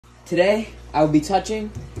Today, I will be touching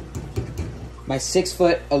my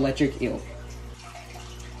 6-foot electric eel.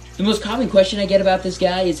 The most common question I get about this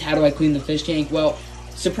guy is how do I clean the fish tank? Well,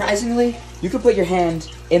 surprisingly, you can put your hand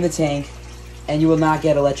in the tank and you will not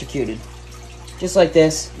get electrocuted. Just like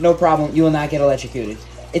this, no problem, you will not get electrocuted.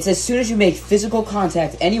 It's as soon as you make physical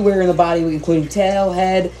contact anywhere in the body, including tail,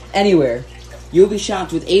 head, anywhere, you'll be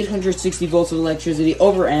shocked with 860 volts of electricity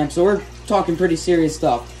over amps, so we're talking pretty serious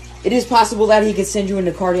stuff. It is possible that he could send you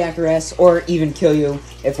into cardiac arrest or even kill you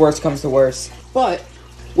if worse comes to worse. But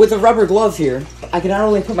with a rubber glove here, I can not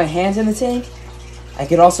only put my hands in the tank, I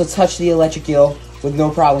can also touch the electric eel with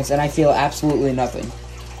no problems, and I feel absolutely nothing.